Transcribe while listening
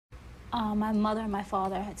My mother and my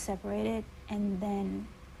father had separated, and then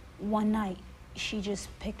one night she just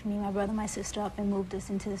picked me, my brother, and my sister up and moved us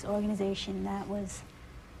into this organization that was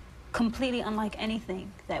completely unlike anything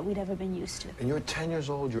that we'd ever been used to. And you're 10 years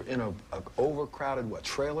old, you're in a overcrowded, what,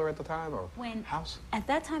 trailer at the time, or house? At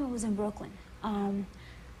that time, it was in Brooklyn.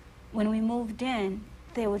 When we moved in,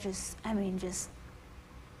 there were just, I mean, just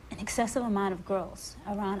an excessive amount of girls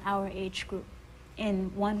around our age group.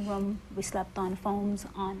 In one room, we slept on foams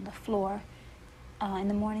on the floor. In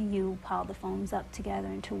the morning, you piled the foams up together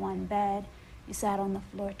into one bed. You sat on the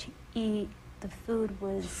floor to eat. The food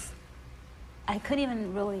was, I couldn't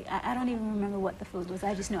even really, I don't even remember what the food was.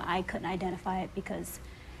 I just know I couldn't identify it because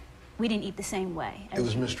we didn't eat the same way. It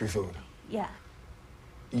was mystery food? Yeah.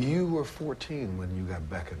 You were 14 when you got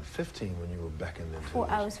beckoned, 15 when you were beckoned into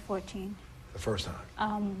I was 14. The first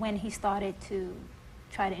time? When he started to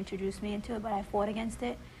try to introduce me into it, but I fought against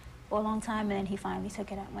it for a long time, and then he finally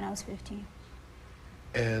took it out when I was 15.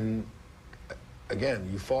 And again,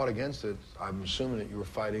 you fought against it. I'm assuming that you were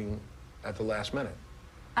fighting at the last minute.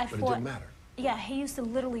 But it didn't matter. Yeah, he used to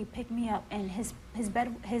literally pick me up, and his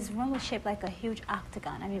room was shaped like a huge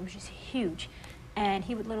octagon. I mean, it was just huge. And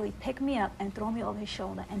he would literally pick me up and throw me over his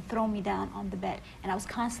shoulder and throw me down on the bed. And I was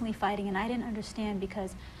constantly fighting, and I didn't understand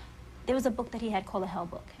because there was a book that he had called a Hell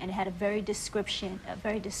Book, and it had a very descriptive.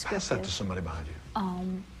 Pass that to somebody behind you.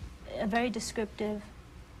 A very descriptive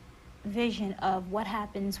vision of what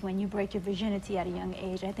happens when you break your virginity at a young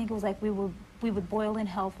age. I think it was like we would boil in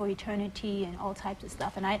hell for eternity and all types of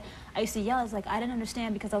stuff. And I used to yell. I was like, I didn't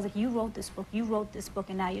understand, because I was like, you wrote this book,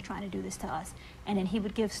 and now you're trying to do this to us. And then he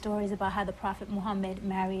would give stories about how the Prophet Muhammad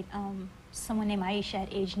married someone named Aisha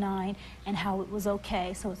at age 9, and how it was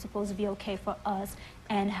okay, so it's supposed to be okay for us,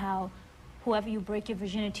 and how whoever you break your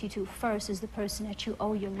virginity to first is the person that you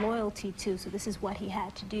owe your loyalty to, so this is what he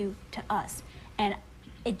had to do to us. And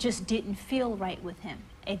it just didn't feel right with him.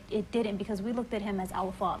 It didn't, because we looked at him as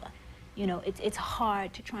our father. You know, it's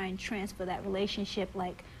hard to try and transfer that relationship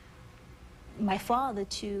like my father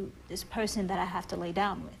to this person that I have to lay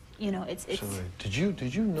down with. You know, it's. So, did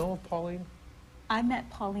you know of Pauline? I met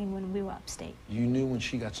Pauline when we were upstate. You knew when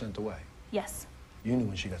she got sent away? Yes. You knew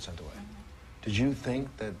when she got sent away? Did you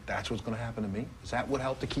think that that's what's going to happen to me? Is that what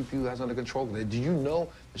helped to keep you guys under control? Did you know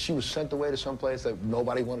that she was sent away to some place that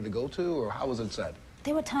nobody wanted to go to, or how was it said?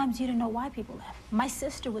 There were times you didn't know why people left. My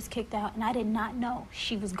sister was kicked out, and I did not know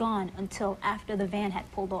she was gone until after the van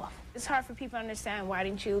had pulled off. It's hard for people to understand why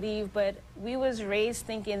didn't you leave, but we was raised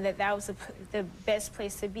thinking that that was the best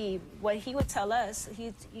place to be. What he would tell us,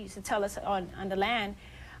 he used to tell us on the land,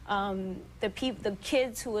 the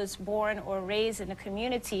kids who was born or raised in the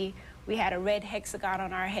community, we had a red hexagon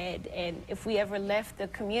on our head, and if we ever left the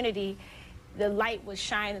community, the light was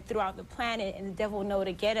shining throughout the planet, and the devil would know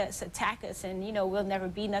to get us, attack us, and, you know, we'll never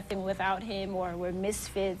be nothing without him, or we're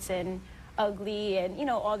misfits and ugly, and, you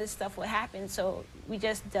know, all this stuff would happen. So we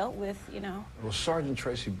just dealt with, you know. Well, Sergeant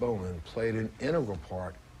Tracy Bowman played an integral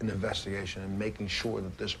part in the investigation and making sure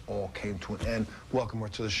that this all came to an end. Welcome her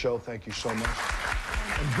to the show. Thank you so much.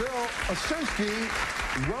 And Bill Osinski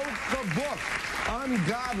wrote the book,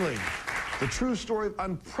 Ungodly, the true story of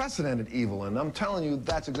unprecedented evil. And I'm telling you,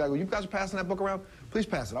 that's exactly, you guys are passing that book around? Please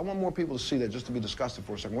pass it. I want more people to see that, just to be disgusted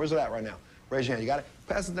for a second. Where's it at right now? Raise your hand. You got it?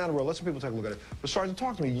 Pass it down the road. Let some people take a look at it. But Sergeant,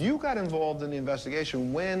 talk to me. You got involved in the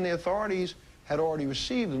investigation when the authorities had already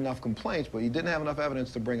received enough complaints, but you didn't have enough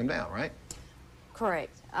evidence to bring them down, right?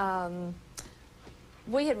 Correct.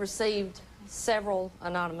 We had received several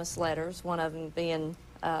anonymous letters, one of them being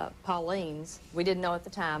Pauline's. We didn't know at the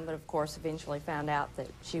time, but of course eventually found out that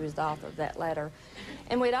she was the author of that letter.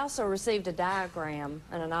 And we'd also received a diagram,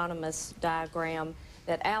 an anonymous diagram,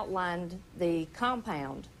 that outlined the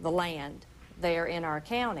compound, the land, there in our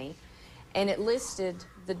county, and it listed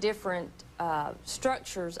the different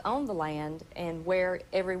structures on the land and where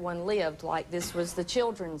everyone lived. Like, this was the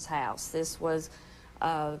children's house, this was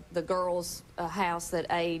the girls' house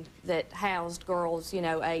that housed girls, you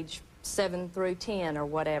know, age 7 through 10 or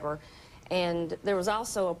whatever. And there was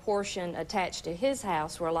also a portion attached to his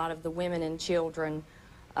house where a lot of the women and children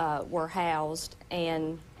were housed,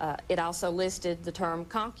 and it also listed the term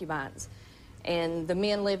concubines. And the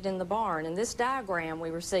men lived in the barn. And this diagram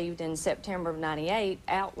we received in September of �98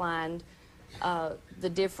 outlined the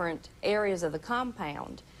different areas of the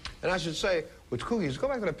compound. And I should say, with cookies, go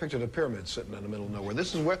back to that picture of the pyramid sitting in the middle of nowhere.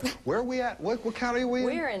 This is where are we at? What county are we in?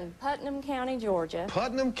 We're in Putnam County, Georgia.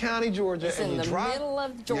 Putnam County, Georgia. It's in the middle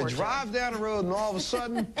of Georgia. You drive down the road and all of a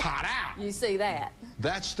sudden, pot out. You see that.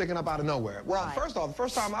 That's sticking up out of nowhere. Well, right. First off, the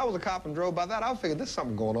first time I was a cop and drove by that, I figured there's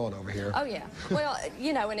something going on over here. Oh, yeah. Well,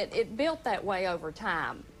 you know, and it built that way over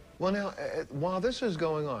time. Well, now, while this is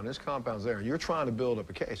going on, this compound's there, you're trying to build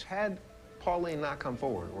up a case. Had Pauline not come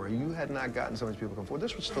forward, or you had not gotten some of these people to come forward,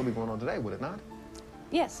 this would still be going on today, would it not?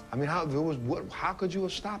 Yes. I mean, how could you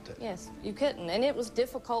have stopped it? Yes, you couldn't, and it was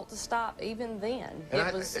difficult to stop even then.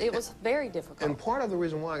 It was very difficult. And part of the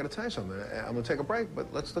reason why, I got to tell you something, I'm going to take a break,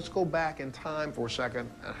 but let's go back in time for a second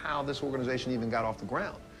and how this organization even got off the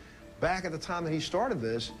ground. Back at the time that he started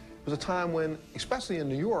this, it was a time when, especially in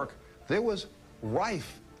New York, there was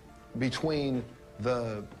rife between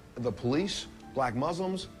the police, Black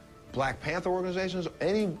Muslims, Black Panther organizations,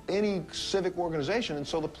 any civic organization, and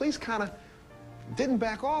so the police kind of didn't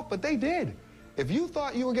back off, but they did. If you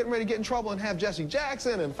thought you were getting ready to get in trouble and have Jesse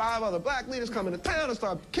Jackson and 5 other black leaders come into town and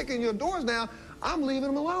start kicking your doors down, I'm leaving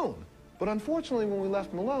him alone. But unfortunately, when we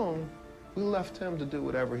left him alone, we left him to do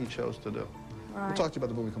whatever he chose to do. Right. We'll talk to you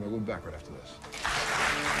about the movie coming up. We'll be back right after this.